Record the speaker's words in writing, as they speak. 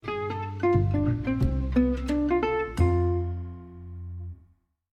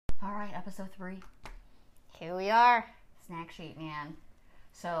episode 3. Here we are. Snack sheet, man.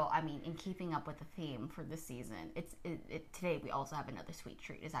 So, I mean, in keeping up with the theme for this season, today we also have another sweet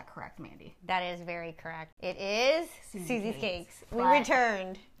treat. Is that correct, Mandy? That is very correct. It is Susie's Cakes. We But-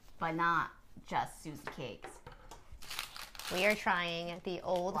 returned. But not just Susie Cakes. We are trying the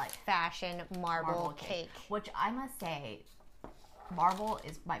old-fashioned marble cake. Which I must say, marble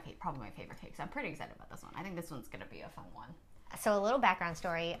is probably my favorite cake. So I'm pretty excited about this one. I think this one's going to be a fun one. So a little background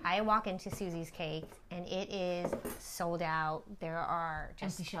story. I walk into Susie's Cakes, and it is sold out. There are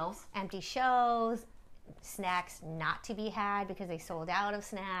just empty shelves, snacks not to be had because they sold out of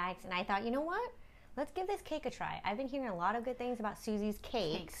snacks. And I thought, you know what? Let's give this cake a try. I've been hearing a lot of good things about Susie's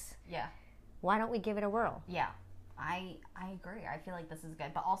Cakes. Yeah. Why don't we give it a whirl? Yeah. I agree. I feel like this is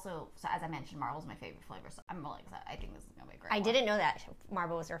good. But also, so as I mentioned, Marble's my favorite flavor. So I'm really excited. I think this is going to be a great I didn't know that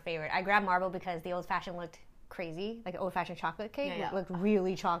Marble was her favorite. I grabbed Marble because the old-fashioned looked crazy. Like old-fashioned chocolate cake looked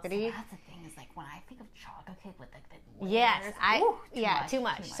really chocolatey. So that's the thing is, like, when I think of chocolate cake with, like, the layers, too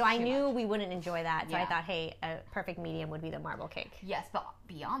much. So I knew we wouldn't enjoy that. So I thought, hey, a perfect medium would be the Marble cake. Yes, but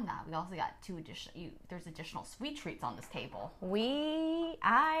beyond that, we also got there's additional sweet treats on this table.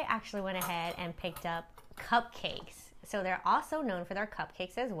 I actually went ahead and picked up cupcakes. So they're also known for their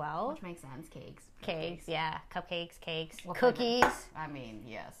cupcakes as well. Which makes sense. Cakes, yeah. Cupcakes, cakes, what cookies. I mean,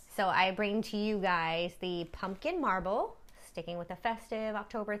 yes. So I bring to you guys the pumpkin marble, sticking with the festive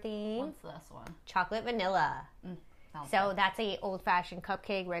October theme. What's this one? Chocolate vanilla. So good. that's a old-fashioned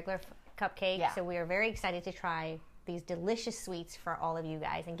cupcake, regular cupcake. Yeah. So we are very excited to try these delicious sweets for all of you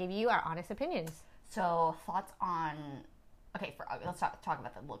guys and give you our honest opinions. So thoughts on... Okay, let's talk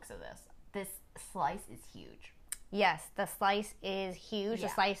about the looks of this. This slice is huge. Yes, the slice is huge. Yeah.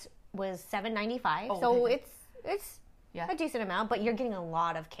 The slice was $7.95, so it's a decent amount, but you're getting a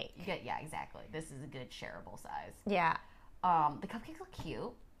lot of cake. Yeah, exactly. This is a good shareable size. Yeah. The cupcakes look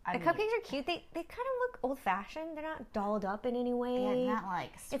cute. The cupcakes are cute. They kind of look old-fashioned. They're not dolled up in any way. Yeah, not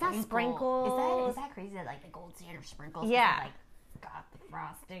like sprinkles. It's not sprinkles. Is that crazy that like the gold standard sprinkles? Yeah. Like got the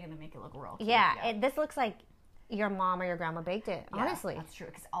frosting and they make it look real cute. Yeah. This looks like your mom or your grandma baked it. Yeah, honestly, that's true.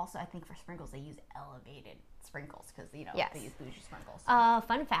 Because also I think for sprinkles they use elevated sprinkles because they use bougie sprinkles.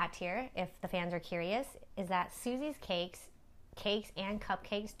 Fun fact here, if the fans are curious, is that Susie's cakes and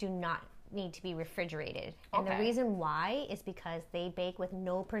cupcakes do not need to be refrigerated. And the reason why is because they bake with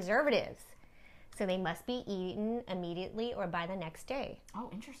no preservatives. So they must be eaten immediately or by the next day. Oh,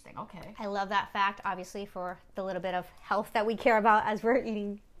 interesting. Okay. I love that fact, obviously, for the little bit of health that we care about as we're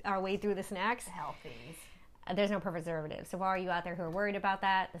eating our way through the snacks. Healthies. There's no preservatives. So for all you out there who are worried about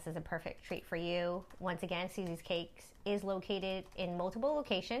that, this is a perfect treat for you. Once again, Susie's Cakes is located in multiple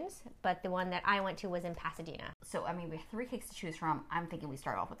locations, but the one that I went to was in Pasadena. So, I mean, we have 3 cakes to choose from. I'm thinking we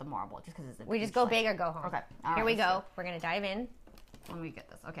start off with the marble just because it's We just go big or go home. Okay. Here we go. We're going to dive in. Let me get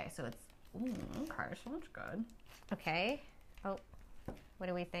this. Okay, so it's... okay, so that's good. Okay. Oh, what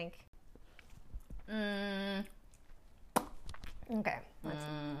do we think? Okay.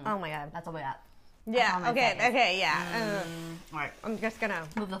 Oh, my God. That's all we got. Yeah, okay, yeah. All right. I'm just going to...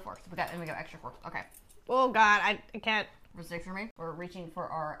 Move the forks. We got extra forks. Okay. Oh, God, I can't... Restrict for me. We're reaching for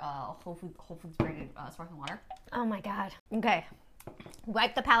our Whole Foods branded sparkling water. Oh, my God. Okay.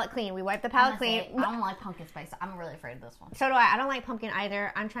 Wipe the palate clean. We wipe the palate clean. I don't like pumpkin spice. I'm really afraid of this one. So do I. I don't like pumpkin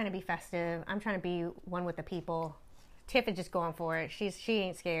either. I'm trying to be festive. I'm trying to be one with the people. Tiff is just going for it. She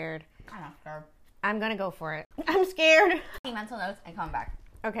ain't scared. I'm not scared. I'm going to go for it. I'm scared. Mental notes and come back.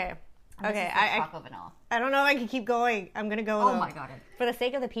 Okay. And this is the chocolate vanilla. I don't know if I can keep going. I'm going to go. Oh, my God. For the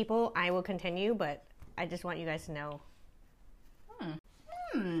sake of the people, I will continue, but I just want you guys to know.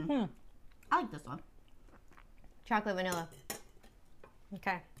 I like this one. Chocolate vanilla.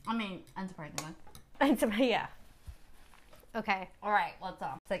 Okay. I mean, unsurprisingly. Yeah. Okay. All right, let's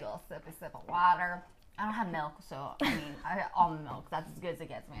take a little sip of water. I don't have milk, so I mean, I got almond milk. That's as good as it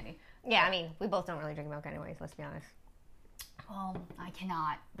gets, Mandy. Yeah, I mean, we both don't really drink milk anyways, let's be honest. Well, I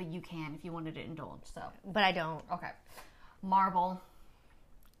cannot, but you can if you wanted to indulge, so. But I don't. Okay. Marble.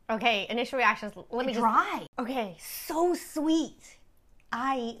 Okay, initial reactions. Let me dry. Okay, so sweet.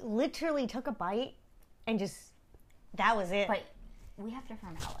 I literally took a bite and that was it. But we have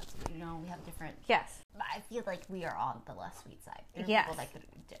different palates. We have different. Yes. But I feel like we are on the less sweet side. Yes. People that could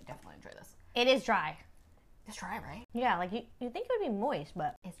definitely enjoy this. It is dry. It's dry, right? Yeah, like you think it would be moist,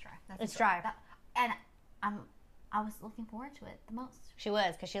 but it's dry. It's dry. And I was looking forward to it the most. She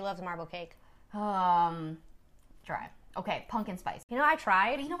was, because she loves marble cake. Dry. Okay, pumpkin spice. You know, I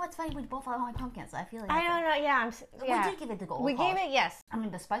tried. But you know what's funny? We both like pumpkin, so I feel like... I don't know, yeah. We did give it the gold We gave it, yes. I mean,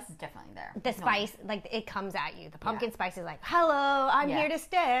 the spice is definitely there. The spice, like, it comes at you. The pumpkin spice is like, hello, I'm here to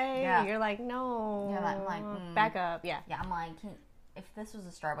stay. Yeah. You're like, no. Yeah, I'm like, back up, yeah. Yeah, I'm like, if this was a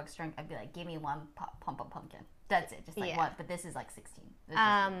Starbucks drink, I'd be like, give me one pump of pumpkin. That's it, just like one. But this is like 16.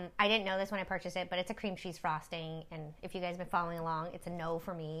 I didn't know this when I purchased it, but it's a cream cheese frosting, and if you guys have been following along, it's a no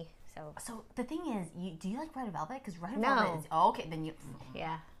for me. So the thing is, do you like red velvet? Because red velvet is okay. Then you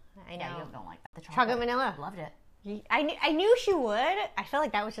I know. Yeah, you don't like that. The chocolate vanilla. Loved it. I knew she would. I felt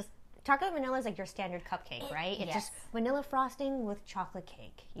like that was just chocolate vanilla is like your standard cupcake, right? It's just vanilla frosting with chocolate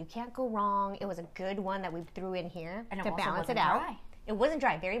cake. You can't go wrong. It was a good one that we threw in here to balance it out. Dry. It wasn't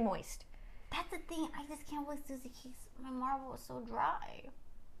dry, very moist. That's the thing. I just can't believe Susie Cakes. My marble is so dry.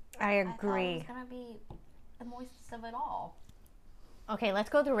 I agree. I thought it was gonna be the moistest of it all. Okay, let's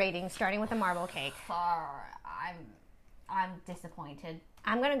go through ratings, starting with the marble cake. I'm disappointed.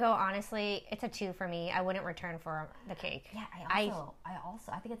 I'm gonna go honestly. It's a 2 for me. I wouldn't return for the cake. Yeah, I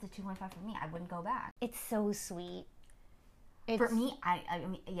think it's a 2.5 for me. I wouldn't go back. It's so sweet. For me, I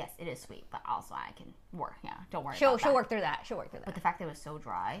mean, yes, it is sweet, but also I can work. Yeah, don't worry. She'll work through that. She'll work through that. But the fact that it was so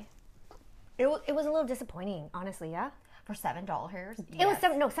dry, it was a little disappointing, honestly. Yeah. For $7, it was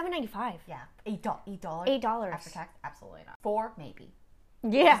 $7.95. Yeah, $8. $8 after tax. Absolutely not. 4 maybe.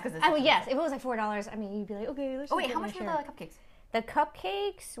 Yeah. I mean, yes. If it was like $4, I mean, you'd be like, okay. Let's wait, how much were the cupcakes? The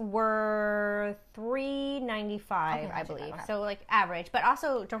cupcakes were $3.95, I believe. So like average, but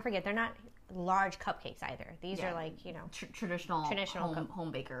also don't forget they're not large cupcakes either. These are like traditional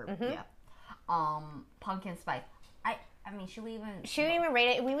home baker. Mm-hmm. Yeah. Pumpkin spice. I mean, should we even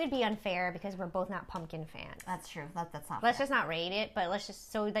rate it? We would be unfair because we're both not pumpkin fans. That's true. That's not. Let's just not rate it, but let's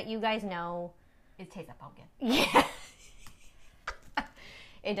just so that you guys know it tastes like pumpkin. Yeah.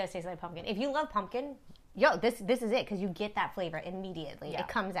 It does taste like pumpkin. If you love pumpkin, this is it because you get that flavor immediately. Yeah. It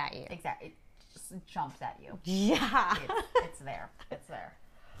comes at you. Exactly. It just jumps at you. Yeah. It's there. It's there.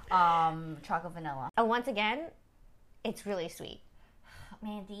 Chocolate vanilla. Once again, it's really sweet.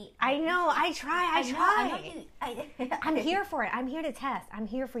 Mandy. I know. I try. I'm here for it. I'm here to test. I'm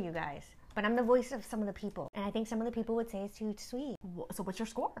here for you guys. But I'm the voice of some of the people. And I think some of the people would say it's too sweet. So what's your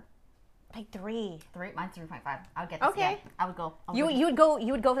score? Like 3. Mine's 3.5. I would get this. Okay. Yeah, I would go. You would go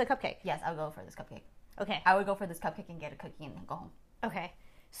for the cupcake? Yes, I would go for this cupcake. Okay. I would go for this cupcake and get a cookie and then go home. Okay.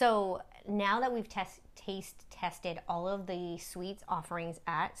 So now that we've tested all of the sweets offerings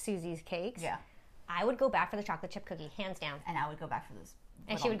at Susie's Cakes, I would go back for the chocolate chip cookie, hands down. And I would go back for this.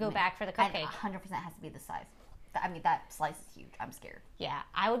 And she would go back for the cupcake. And 100% has to be the size. I mean, that slice is huge. I'm scared. Yeah.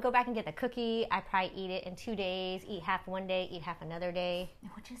 I would go back and get the cookie. I'd probably eat it in 2 days, eat half one day, eat half another day.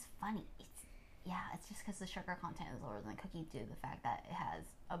 Which is funny. It's just because the sugar content is lower than the cookie due to the fact that it has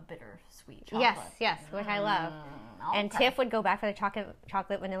a bittersweet chocolate. Yes, which I love. Okay. And Tiff would go back for the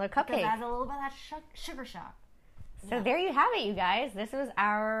chocolate vanilla cupcake. Because it has a little bit of that sugar shock. So there you have it, you guys. This was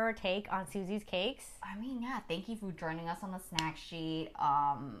our take on Susie's Cakes. I mean, thank you for joining us on the snack sheet.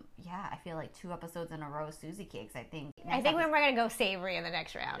 I feel like 2 episodes in a row, Susie Cakes. I think we're going to go savory in the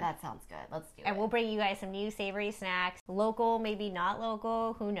next round. That sounds good. Let's do it. And we'll bring you guys some new savory snacks. Local, maybe not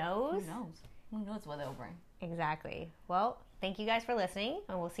local. Who knows? Who knows what they'll bring. Exactly. Well, thank you guys for listening,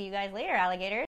 and we'll see you guys later, alligators.